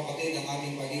natin, mga kapatid, ang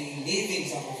ating pagiging living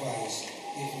sacrifice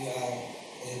if we are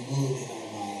renewed in our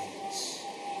minds.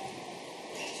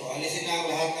 So, alisin na ang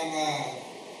lahat ng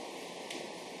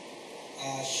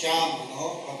siyam,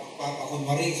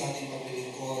 papakunwari sa ating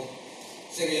paglilingkod.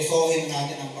 Seryosohin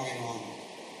natin ang Panginoon.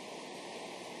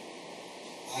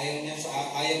 Ayaw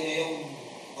niya yung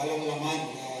walang laman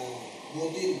na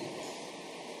budil.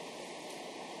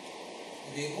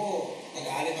 Hindi ko,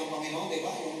 nag-aalin ng Panginoon, di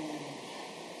ba? Yung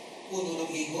puno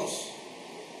ng higos.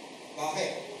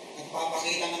 Bakit?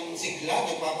 Nagpapakita ng sigla,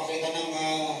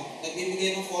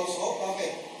 nagbibigay ng false hope.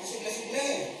 Bakit? Masigla-sigla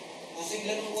eh.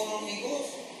 Masigla ng puno ng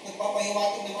higos.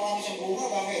 Nagpapahiwatig na marami siyang bunga.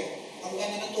 Bakit? Ang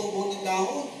ganda ng tubo ng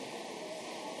dahon.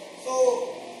 So,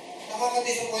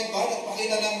 nakaka-disappoint ba?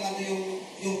 Nagpakita ng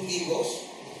yung higos.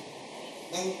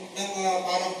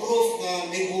 Parang proof na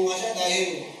may bunga siya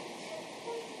dahil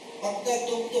pag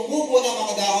tumubo ng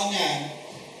mga dahon niyan,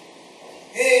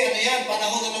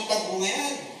 panahon na ng tagbunga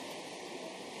yan.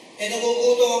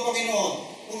 Nagugutom ang Panginoon.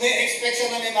 Kung may expect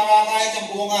siya na may makakain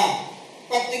siyang bunga,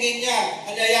 pagtingin niya,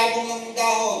 ang yayabong ng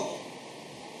dahon.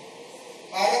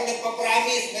 Parang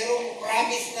nagpa-promise, merong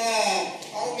promise na,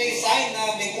 parang may sign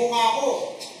na may bunga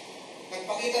ako.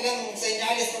 Nagpakita ng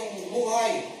senyales ng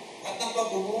buhay at ng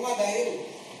pagbubunga dahil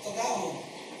Sa dahon.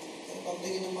 Sa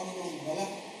pagbigay ng Panginoon, wala.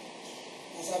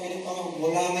 Ang sabi ng Panginoon,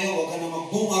 mula ngayon, huwag ka na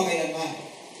magbunga kailanman.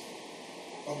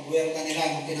 Pag-buwer ka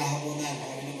nila ng kinahaponan,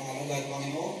 sabi ng mga alagad,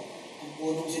 Panginoon, ang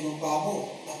punong sinumpa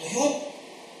mo, natuyot,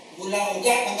 mula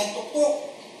ugat hanggang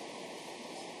tuktok.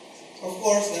 Of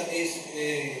course, that is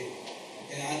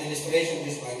an illustration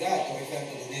used by God to refer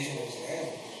to the nation of Israel.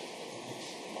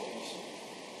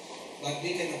 But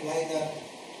we can apply that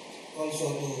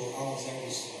also to our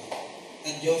service.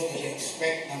 Ang Diyos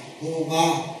nag-expect ng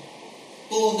bunga,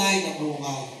 tunay na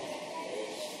bunga.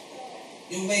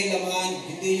 Yung may laman,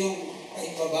 hindi yung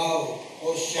kaibabaw o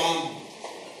siyam.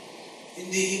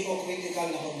 Hindi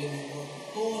hypocritical na paglilingkod.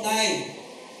 Tunay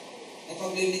na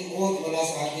paglilingkod wala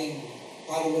sa ating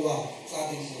kaluluwa, sa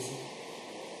ating puso.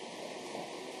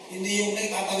 Hindi yung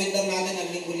naitatawid lang natin ang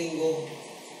linggo-linggo.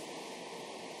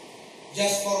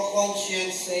 Just for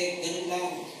conscience sake, ganun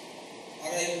lang.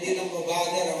 Para hindi lang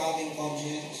mabother ang ating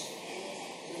conscience.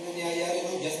 Ano nangyayari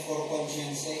no? Just for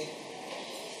conscience sake.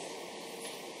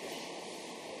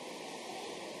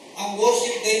 Ang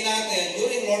worship day natin,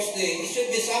 during Lord's Day, it should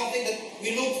be something that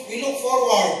we look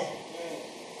forward.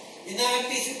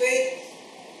 Ina-anticipate.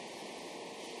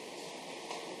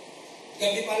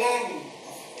 Gabi pa lang,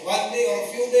 one day or a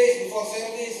few days before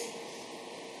service,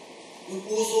 yung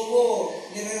puso mo,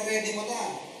 nire-ready mo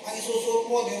na. Ang isusuot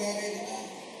mo, nire-ready na.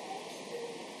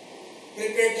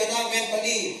 Prepared ka na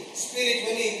mentally,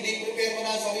 spiritually, prepare mo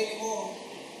na ang sarili mo.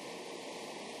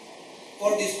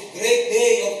 For this great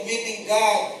day of meeting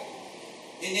God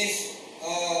in His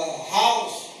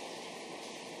house.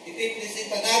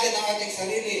 Ipipresenta natin ang ating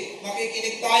sarili.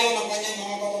 Makikinig tayo ng kanyang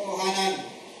mga katotohanan.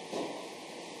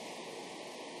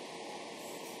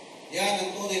 Yan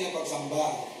ang tunay na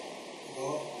pagsamba. Ito.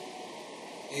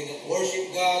 They that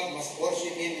worship God must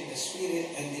worship Him in the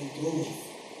Spirit and in truth.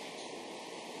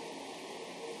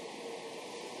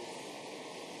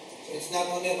 So it's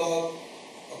not only about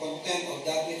the content of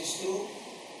that which is true.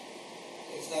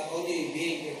 It's not only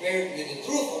being prepared with the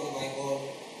truth of the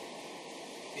Bible.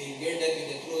 Being girded with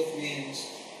the truth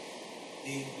means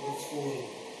being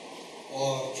truthful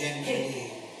or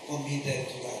genuinely committed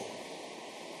to God.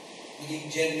 Maging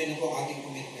genuine po ang ating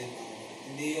commitment.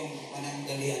 Hindi yung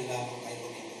panandalian lamang tayo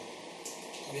committed.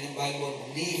 Sabi ng Bible,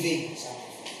 living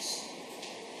sacrifice.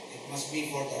 It must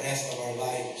be for the rest of our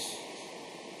lives.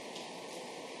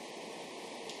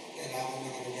 Kailangan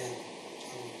ng ano yan,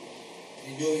 ang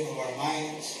renewing of our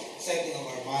minds, setting of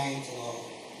our minds,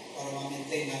 para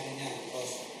ma-maintain natin yan.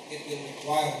 Because it will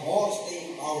require more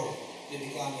staying power to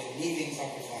become a living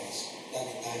sacrifice than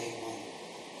a dying one.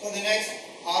 So the next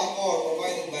armor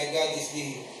provided by God is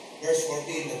the verse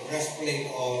 14, the breastplate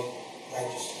of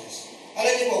righteousness.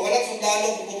 Alam niyo po, walang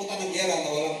sundalo pupunta ng giyera na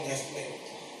walang breastplate.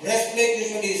 Breastplate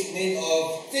usually is made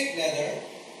of thick leather.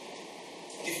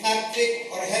 If not thick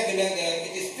or heavy leather,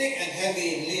 it is thick and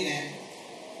heavy linen.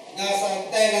 Nasa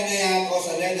tela na yan o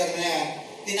sa leather na yan,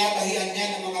 tinatahian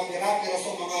niya ng mga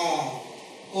pira-piraso, mga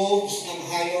hooves ng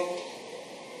hayop.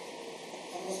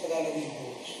 Ano mas paglalagay yung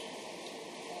hooves?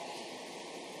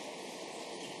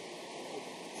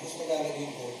 Ano mas paglalagay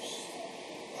yung hooves?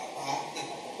 Paa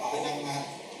ng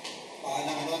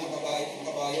ano, ng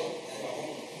kabayo.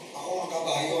 Ako ang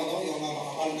kabayo, yung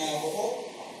makakapal na buko.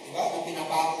 Diba? Nang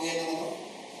pinapako yan ng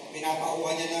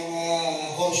pinapakuha niya ng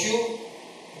horseshoe.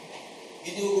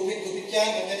 Ginugupit-gupit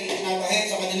yan, at yan itinatahid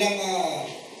sa kanilang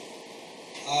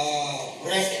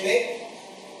breastplate.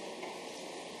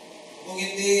 Kung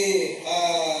hindi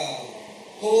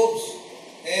hooves,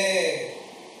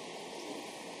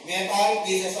 metal,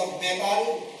 pieces of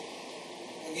metal,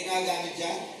 ang ginagamit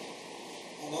dyan.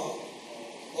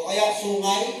 O kaya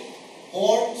sungay,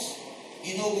 horns,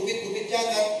 ginugupit-gupit yan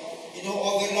at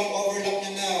overlap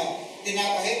niya na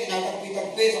tinatahid,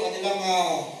 tinatagpi-tagpi sa kanilang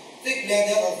thick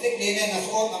leather or thick linen na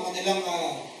suot ng kanilang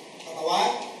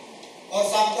katawan. Or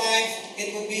sometimes,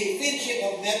 it would be thin sheet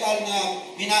of metal na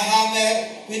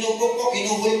minahammer, pinupukpok,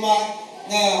 hinuhulma,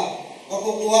 na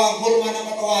makukuha ang hulma ng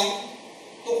katawan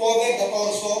to cover the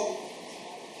torso,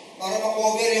 para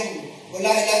makover yung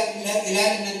wala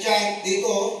ilalim ng tiyan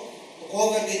dito, to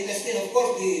cover the intestine. Of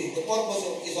course, the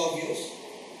purpose is obvious.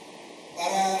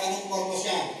 Para anong purpose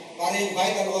yan? Para yung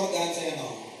vital organs ay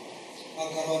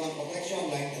magkaroon ng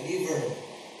protection like the liver,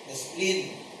 the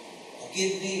spleen, the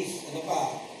kidneys,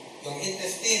 yung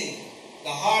intestine,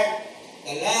 the heart,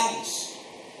 the lungs.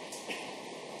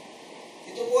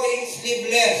 Ito po ay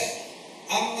sleeveless.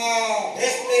 Ang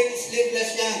breastplate is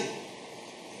sleeveless yan.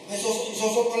 May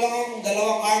susot pa lang ang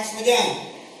dalawang arms mo dyan.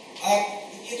 At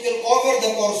it will cover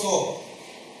the torso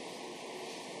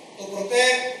to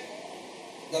protect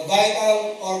the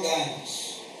vital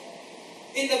organs.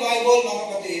 In the Bible, mga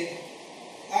kapatid,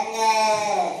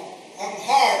 ang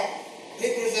heart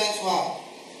represents what?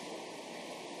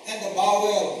 And the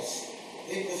bowels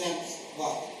represents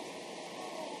what?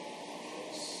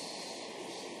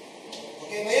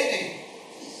 Okay ba yan eh?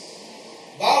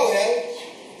 Bowel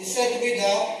is said to be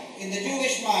in the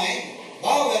Jewish mind,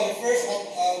 bowel refers to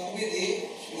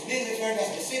be is being referred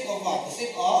as the seat of what? The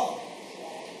seat of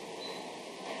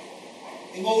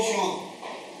emotion.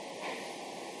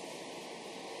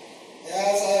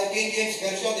 Kaya sa King James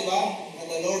Version, di ba? And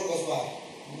the Lord was what?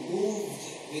 Moved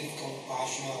with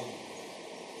compassion,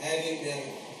 having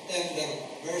their tender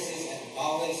mercies and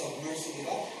bowels of mercy, di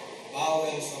ba?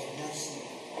 Bowels of mercy.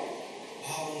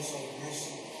 Bowels of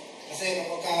mercy. Kasi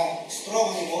kapag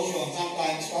strong ang emotion,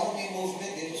 sometimes parang may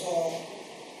movement dito sa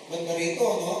banda rito,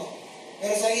 no?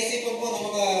 Pero sa isipan po ng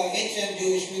mga ancient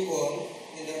Jewish people,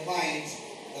 in their minds,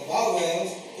 the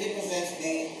bowels represents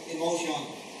the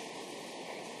emotion.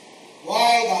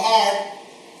 While the heart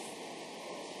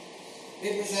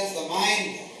represents the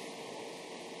mind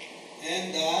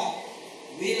and the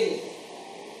will.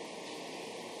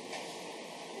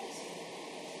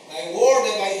 Thy word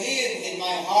have I hid in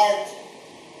my heart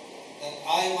that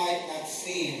I might not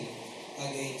sin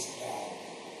against God.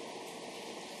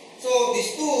 So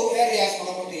these two areas,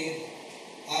 mga kapatid,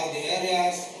 are the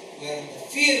areas where the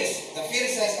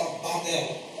fiercest of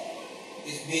battle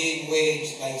is being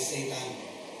waged by Satan.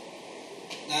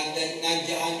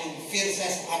 Nandiyan yung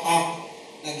fiercest attack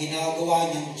na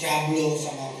ginagawa ng Diablo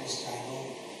sa mga Kristiyano.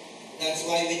 That's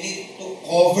why we need to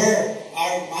cover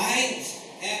our minds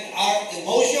and our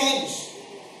emotions.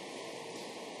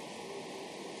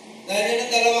 Dahil yan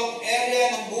ang dalawang area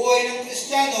ng buhay ng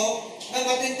Kristiyano na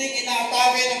matinding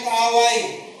inaatake ng kaaway.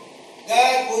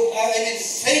 God would, and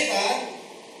Satan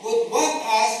would want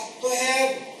us to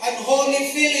have unholy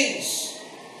feelings.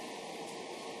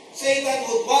 Satan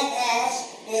would want us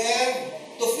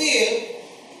to feel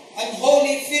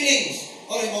unholy feelings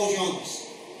or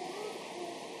emotions.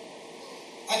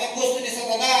 At ang gusto ni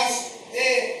Satanas,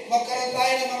 magkaroon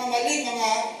tayo ng mga maling mga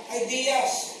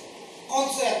ideas,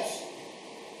 concepts.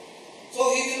 So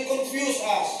he will confuse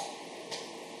us.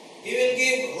 He will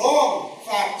give wrong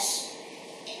facts,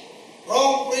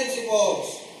 wrong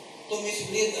principles to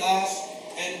mislead us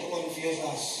and to confuse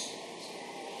us.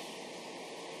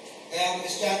 Kaya ang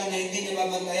Kristiyano na hindi niya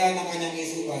mabantayan ang kanyang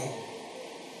isipan,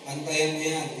 bantayan mo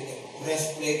yan with the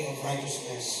breastplate of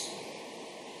righteousness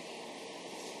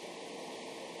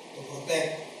to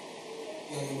protect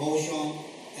your emotion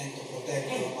and to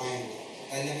protect your mind.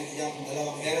 Dahil yung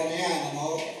dalawang area na yan,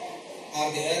 are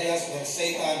the areas where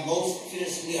Satan most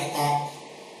fiercely attack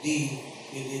the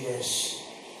believers.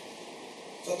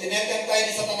 So tinetempt tayo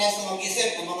ni Satanas na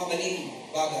mag-isip ng mga maling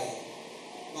bagay,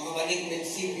 mga maling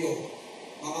prinsipyo,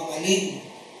 mga maling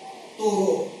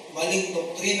turo, maling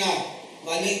doktrina,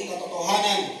 maling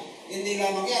katotohanan. Hindi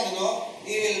lamang yan,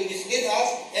 He will mislead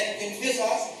us and confuse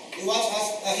us. He wants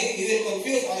us, he will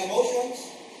confuse our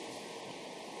emotions.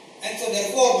 And so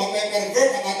therefore,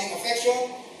 mape-pervert ang ating affection,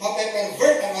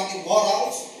 mape-pervert ang ating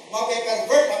morals,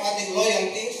 mape-pervert ang ating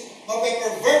loyalties,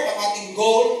 mape-pervert ang ating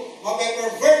goal,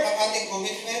 mape-pervert ang ating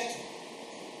commitment.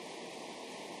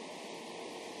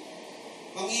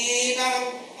 Manghihina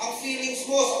ang feelings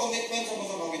mo sa commitment mo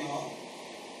sa Panginoon.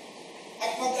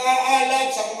 At mag-aalab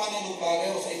sa kung anong bagay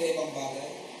o sa iba-ibang bagay.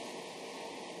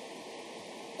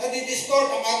 Nadi-distort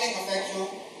ang ating affection.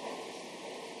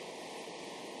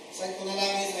 Cite ko na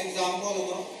lang isang example,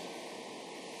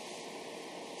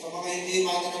 sa mga hindi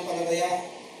mananampalataya,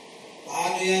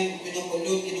 paano yan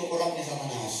kinukurap ni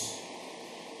Satanas.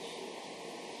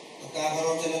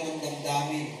 Nagkakaroon sila ng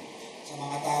damdamin sa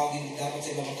mga tao, hindi dapat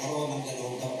sila magkaroon ng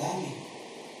dalawang damdamin.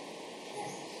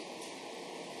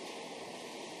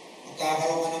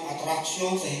 Magkakaroon ka ng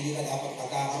attraction sa hindi ka dapat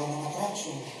magkakaroon ng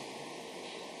attraction.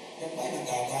 Yan tayo,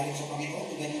 nagkagaling sa Panginoon,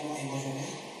 yung ganyan mga emosyon na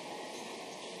yan.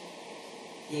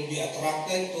 You'll be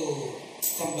attracted to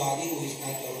somebody who is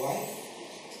not your wife.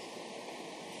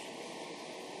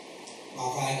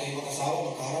 Makakain kayo mag-asawa,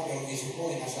 magkaharap, pero isip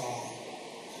ko ay nasa...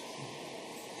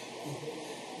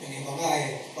 Yung iba nga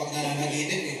pag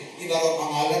nananaginip iba raw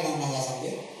pangalan ng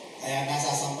nasasabi. Kaya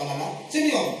nasasampala lang. Sino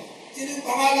yun? Sino yung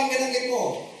pangalan binanggit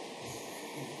mo?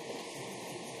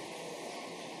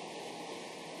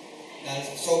 Dahil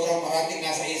sobrang parating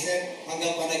nasa isip,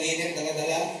 hanggang panaginip,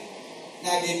 dala-dala,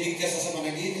 nabibigkas sa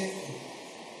panaginip.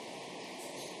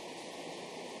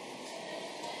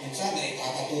 Minsan,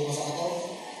 itatato mo sa katawan.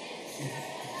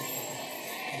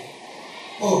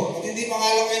 Ba't hindi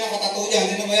pangalan kayo nakatato dyan?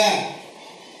 Sino ba yan?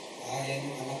 Yan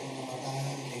yung anak ng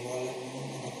namatay, hindi ko alam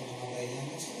yung anak ng namatay yan.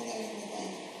 Sino na lang naman?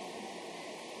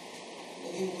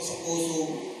 mo sa puso.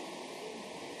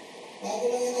 Bago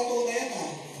lang yung tattoo na yan, ha?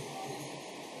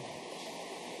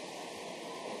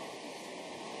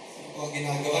 Ano ang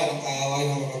ginagawa ng kaaway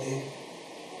ng kapatid?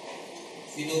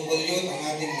 Pinupulyot ang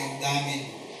ating damdamin.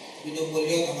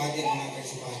 Pinupulyot ang ating mga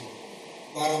kaisipan.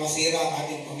 Para masira ang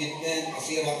ating commitment,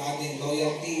 masira ang ating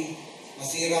loyalty,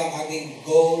 masira ang ating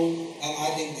goal, ang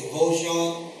ating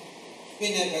devotion.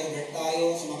 Pinapervert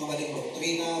tayo sa mga maling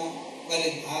doktrina,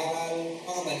 maling aral,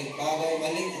 mga maling bagay,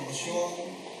 maling emosyon.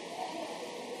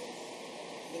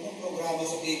 Yung programa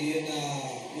sa TV yun na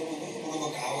yung mga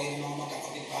mag-aaway ng mga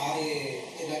magkakapit-pare,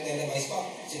 tinatelevise pa,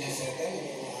 sinesettle,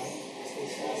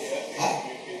 ha?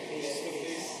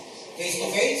 Face to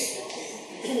face?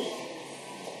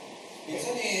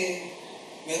 Minsan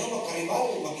meron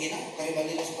magkaribal, mag-ina, karibal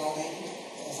nila sa tatay nila,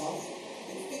 sa asawa.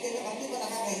 Pinipigil na kami, ba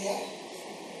nakakahiya?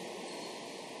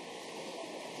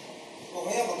 O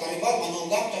kaya magkaribal,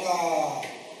 manunggap,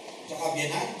 tsaka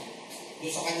biyanan, doon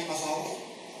sa kanyang asawa.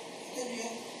 Ito niyo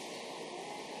yan.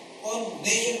 On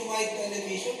nationwide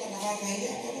television, na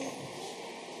nakakahiya.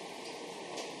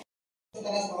 Ito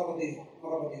talas mga kapatid,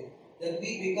 that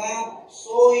we become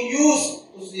so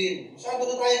used to sin. Masyado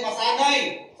na tayo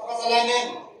masanay sa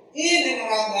kasalanan in and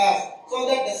around us so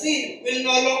that the sin will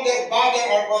no longer bother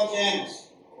our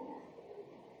conscience.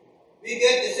 We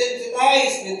get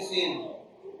desensitized with sin.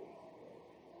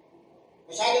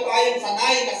 Masyado tayong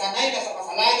sanay na sa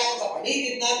kasalanan, sa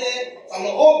paligid natin, sa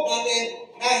loob natin,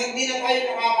 na hindi na tayo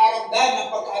nakakaramdam ng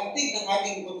pagkaantig ng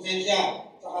ating konsensya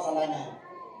sa kasalanan.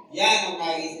 Yan ang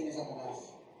naisin ni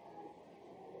Satanas.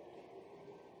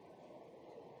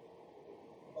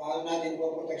 Paano natin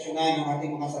po proteksyonan ang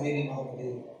ating mga sarili, mga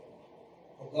kapatid?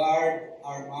 To guard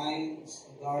our minds,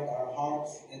 to guard our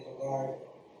hearts, and to guard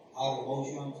our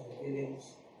emotions and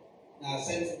feelings, na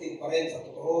sensitive pa rin sa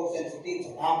totoo, sensitive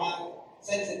sa tama,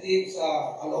 sensitive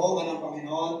sa kalooban ng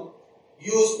Panginoon.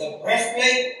 Use the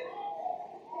breastplate.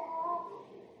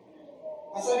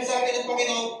 Ang sabi sa atin ng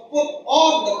Panginoon, put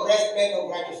on the breastplate of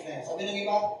righteousness. Sabi ng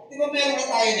iba, di ba meron na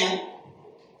tayo niyan?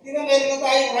 Di ba meron na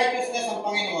tayong righteousness ng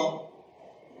Panginoon?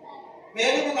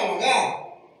 Meron na talaga.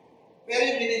 Pero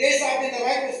yung binigay sa atin na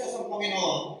righteousness ng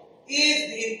Panginoon is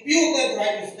the imputed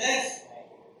righteousness.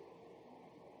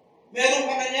 Meron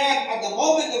ka na niyan at the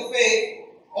moment of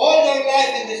faith, all your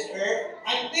life in this earth,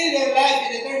 until your life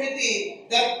in eternity,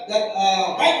 that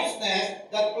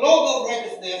righteousness, that cloth of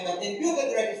righteousness, that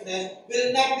imputed righteousness, will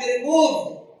not be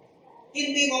removed.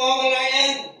 Hindi mawawala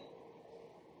yan.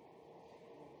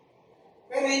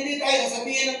 Pero hindi tayo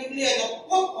sasabihin ng Biblia na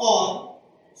put on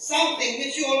something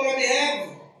which you already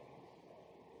have.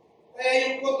 Kaya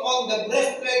yung put on the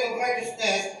breastplate of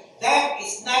righteousness, that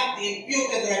is not the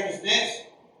imputed righteousness.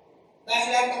 Dahil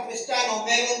lahat ng Kristiyano,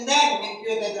 meron ng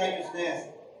imputed righteousness.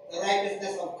 The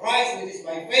righteousness of Christ, which is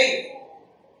by faith.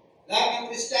 Lahat ng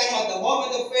Kristiyano, at the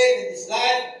moment of faith in this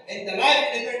life, and the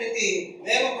life in eternity,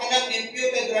 meron ka ng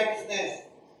imputed righteousness.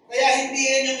 Kaya hindi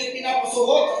yan yung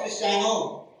ipinapasuot sa Kristiyano.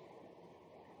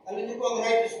 Alam niyo po ang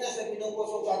righteousness na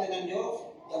pinupusok sa atin ng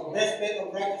Diyos? The breastplate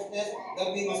of righteousness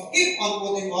that we must keep on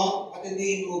putting on at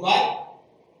hindi inubad.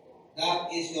 That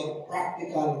is your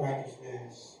practical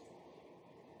righteousness.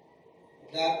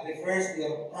 That refers to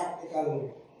your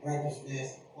practical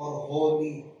righteousness or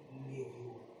holy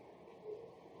living.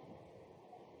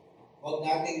 Huwag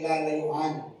nating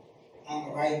lalayuan ang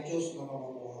righteous na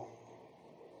pamumuhay.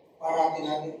 Parati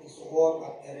natin isuot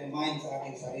at i-remind sa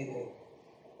ating sarili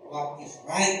what is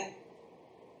right.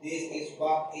 This is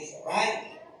what is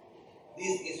right.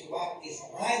 This is what is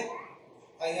right.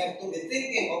 I have to be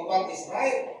thinking of what is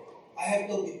right. I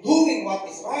have to be doing what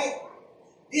is right.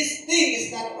 This thing is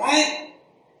not right.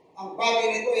 Ang bagay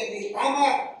nito ay hindi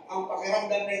tama. Ang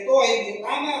pakiramdam nito ay hindi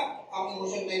tama. Ang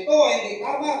emosyon nito ay hindi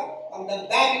tama. Ang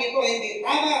damdamin nito ay hindi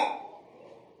tama.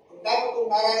 Ang dapat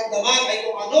kong nararamdaman ay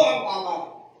kung ano ang tama.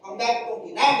 Ang dapat kong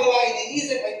ginagawa,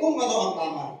 iniisip ay kung ano ang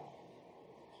tama.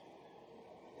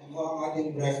 Yan po ang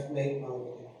ating breastplate, mga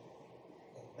kapatid.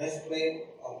 The breastplate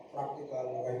of practical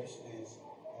righteousness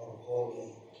or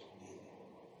holy living.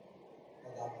 Na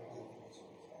dapat natin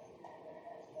isusunod.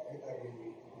 Right? Are we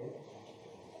good?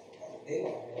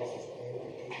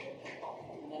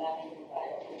 Maraming po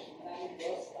tayo. Maraming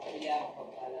Diyos, kapiya ang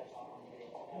pagkalat sa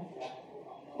mga Panginoon,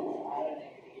 sa araw na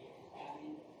ibigay sa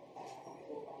amin. Ang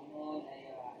po, Panginoon,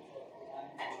 ay isuot po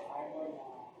namin ang armor na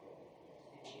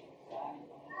ibigay sa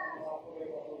amin. Panginoon, mga po, patuloy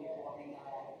po kami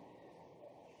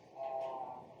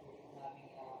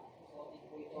suotin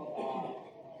po ito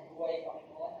buhay,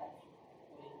 Panginoon, at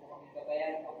tuloy po kami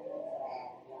gabayan, Panginoon, sa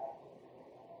lahat.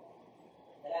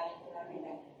 Dalangin po namin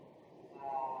ng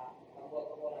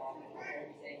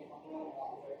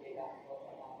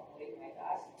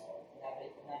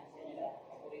natin sa inyo lahat.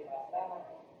 Patuloy pa. Salamat.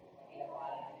 Ilang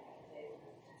pangalan natin sa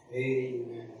Jesus.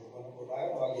 Amen.